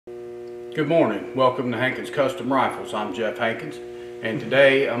Good morning. Welcome to Hankins Custom Rifles. I'm Jeff Hankins, and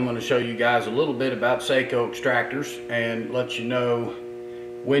today I'm going to show you guys a little bit about Sako extractors and let you know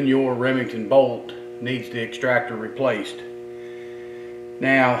when your Remington bolt needs the extractor replaced.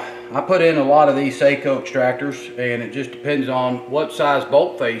 Now, I put in a lot of these Sako extractors, and it just depends on what size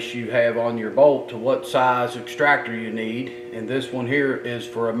bolt face you have on your bolt to what size extractor you need. And this one here is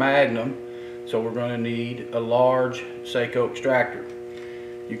for a Magnum, so we're going to need a large Sako extractor.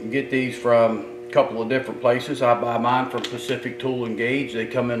 You can get these from a couple of different places. I buy mine from Pacific Tool and Gauge. They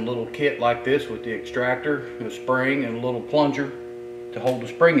come in a little kit like this with the extractor, a spring, and a little plunger to hold the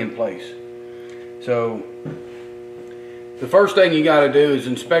spring in place. So the first thing you got to do is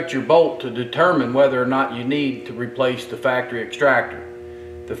inspect your bolt to determine whether or not you need to replace the factory extractor.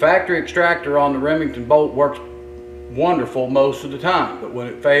 The factory extractor on the Remington bolt works wonderful most of the time, but when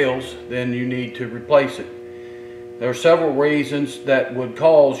it fails, then you need to replace it. There are several reasons that would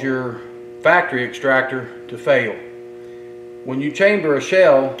cause your factory extractor to fail. When you chamber a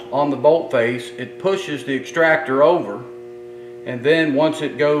shell on the bolt face, it pushes the extractor over, and then once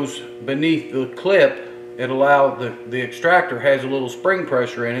it goes beneath the clip, the extractor has a little spring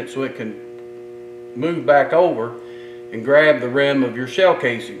pressure in it so it can move back over and grab the rim of your shell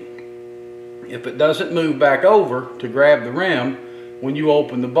casing. If it doesn't move back over to grab the rim, when you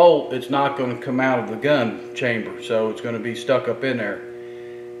open the bolt, it's not going to come out of the gun chamber, so it's going to be stuck up in there.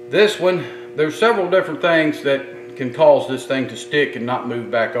 This one, there's several different things that can cause this thing to stick and not move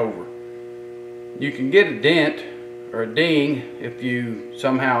back over. You can get a dent or a ding if you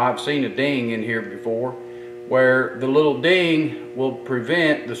somehow, I've seen a ding in here before, where the little ding will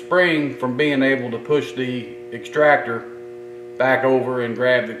prevent the spring from being able to push the extractor back over and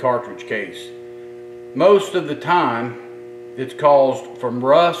grab the cartridge case. Most of the time, it's caused from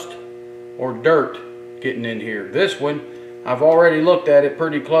rust or dirt getting in here. This one, I've already looked at it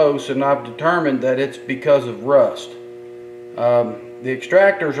pretty close, and I've determined that it's because of rust. The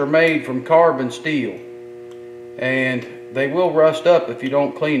extractors are made from carbon steel, and they will rust up if you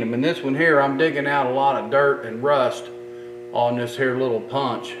don't clean them. And this one here, I'm digging out a lot of dirt and rust on this here little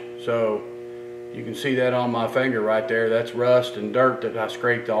punch. So you can see that on my finger right there. That's rust and dirt that I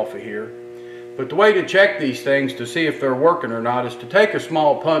scraped off of here. But the way to check these things to see if they're working or not is to take a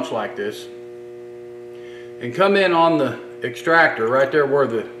small punch like this and come in on the extractor right there where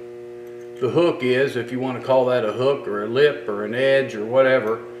the hook is, if you want to call that a hook or a lip or an edge or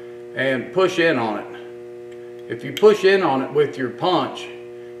whatever, and push in on it. If you push in on it with your punch,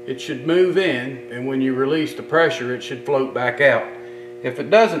 it should move in, and when you release the pressure, it should float back out. If it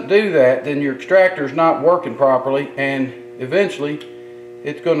doesn't do that, then your extractor is not working properly, and eventually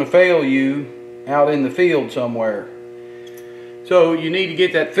it's going to fail you out in the field somewhere. So you need to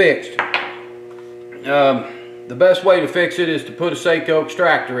get that fixed. The best way to fix it is to put a Sako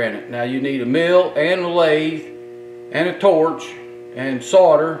extractor in it. Now you need a mill and a lathe and a torch and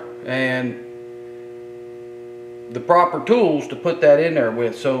solder and the proper tools to put that in there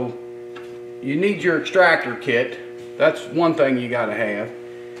with. So you need your extractor kit. That's one thing you got to have.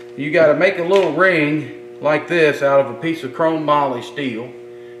 You got to make a little ring like this out of a piece of chrome moly steel.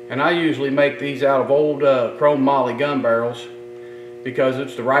 And I usually make these out of old chrome moly gun barrels because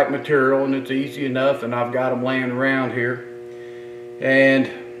it's the right material and it's easy enough, and I've got them laying around here.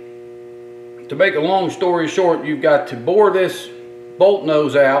 And to make a long story short, you've got to bore this bolt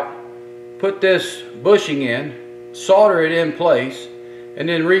nose out, put this bushing in, solder it in place, and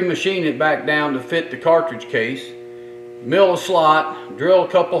then remachine it back down to fit the cartridge case. Mill a slot, drill a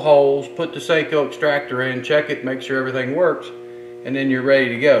couple holes, put the Sako extractor in, check it, make sure everything works, and then you're ready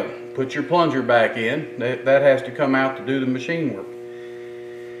to go. Put your plunger back in. That has to come out to do the machine work.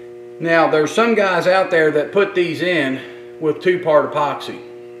 Now, there's some guys out there that put these in with two-part epoxy.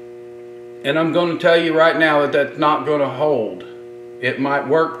 And I'm going to tell you right now that that's not going to hold. It might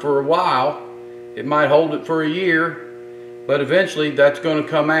work for a while. It might hold it for a year. But eventually that's going to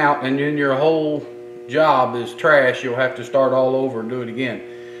come out, and then your whole job is trash. You'll have to start all over and do it again.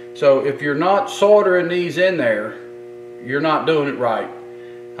 So if you're not soldering these in there, you're not doing it right.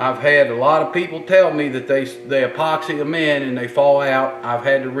 I've had a lot of people tell me that they epoxy them in and they fall out. I've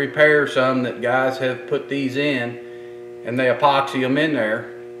had to repair some that guys have put these in and they epoxy them in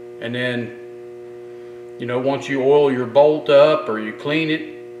there, and then, you know, once you oil your bolt up or you clean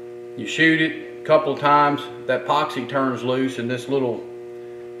it, you shoot it a couple of times, that epoxy turns loose and this little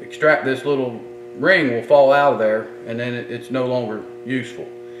ring will fall out of there, and then it's no longer useful.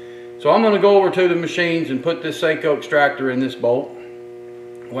 So I'm going to go over to the machines and put this Sako extractor in this bolt.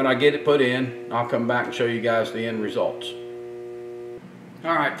 When I get it put in, I'll come back and show you guys the end results.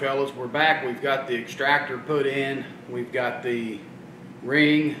 Alright fellas, we're back. We've got the extractor put in. We've got the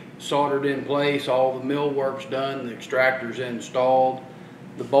ring soldered in place, all the mill work's done, the extractor's installed,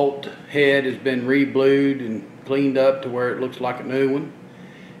 the bolt head has been re-blued and cleaned up to where it looks like a new one.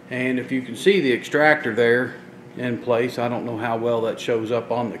 And if you can see the extractor there in place, I don't know how well that shows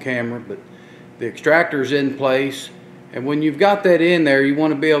up on the camera, but the extractor's in place. And when you've got that in there, you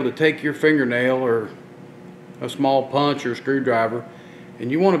want to be able to take your fingernail or a small punch or screwdriver,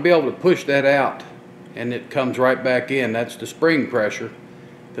 and you want to be able to push that out, and it comes right back in. That's the spring pressure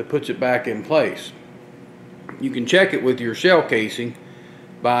that puts it back in place. You can check it with your shell casing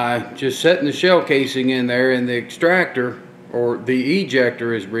by just setting the shell casing in there, and the extractor or the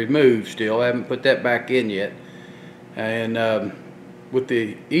ejector is removed still. I haven't put that back in yet. And with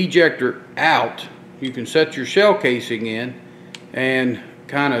the ejector out, you can set your shell casing in and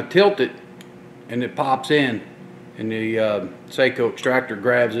kind of tilt it, and it pops in, and the Sako extractor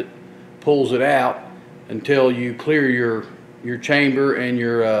grabs it, pulls it out until you clear your chamber and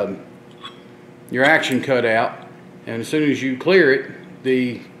your action cutout. And as soon as you clear it,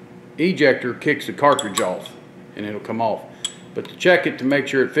 the ejector kicks the cartridge off and it'll come off. But to check it to make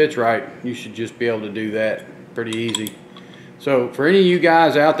sure it fits right, you should just be able to do that pretty easy. So for any of you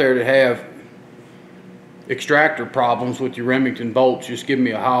guys out there that have extractor problems with your Remington bolts, just give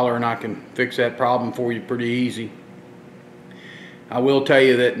me a holler and I can fix that problem for you pretty easy. I will tell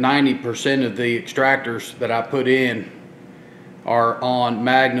you that 90% of the extractors that I put in are on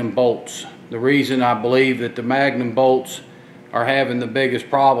Magnum bolts. The reason I believe that the Magnum bolts are having the biggest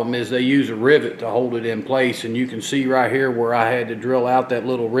problem is they use a rivet to hold it in place, and you can see right here where I had to drill out that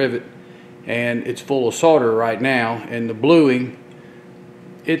little rivet, and it's full of solder right now. And the bluing,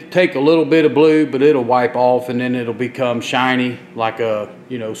 it'll take a little bit of blue, but it'll wipe off, and then it'll become shiny like a,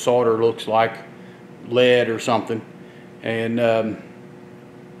 you know, solder looks like lead or something. And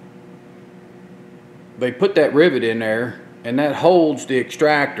they put that rivet in there, and that holds the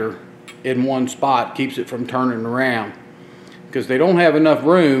extractor in one spot, keeps it from turning around, because they don't have enough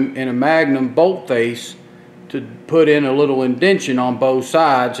room in a Magnum bolt face to put in a little indention on both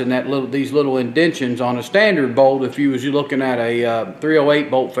sides. And these little indentions on a standard bolt, if you was looking at a 308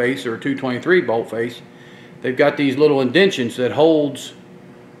 bolt face or a 223 bolt face, they've got these little indentions that holds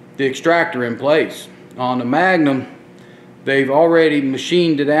the extractor in place. On the Magnum, they've already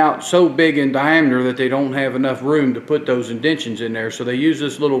machined it out so big in diameter that they don't have enough room to put those indentions in there, so they use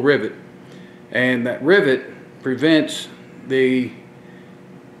this little rivet, and that rivet prevents the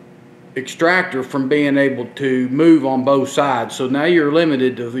extractor from being able to move on both sides. So now you're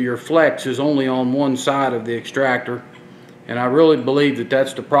limited to your flex is only on one side of the extractor, and I really believe that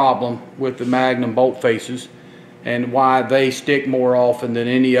that's the problem with the Magnum bolt faces and why they stick more often than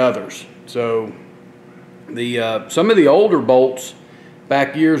any others. So some of the older bolts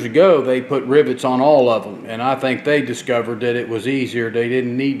back years ago, they put rivets on all of them, and I think they discovered that it was easier. They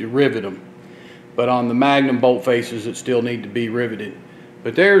didn't need to rivet them. But on the Magnum bolt faces, it still need to be riveted.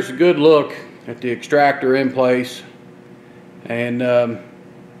 But there's a good look at the extractor in place, and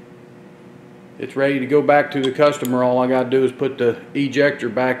it's ready to go back to the customer. All I got to do is put the ejector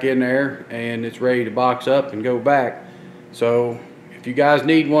back in there, and it's ready to box up and go back. So if you guys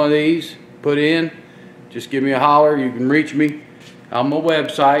need one of these put in, just give me a holler. You can reach me on my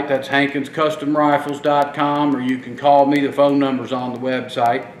website. That's hankinscustomrifles.com, or you can call me. The phone number's on the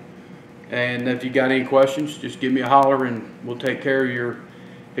website. And if you got any questions, just give me a holler and we'll take care of your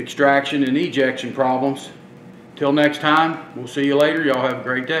extraction and ejection problems. Till next time, we'll see you later. Y'all have a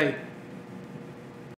great day.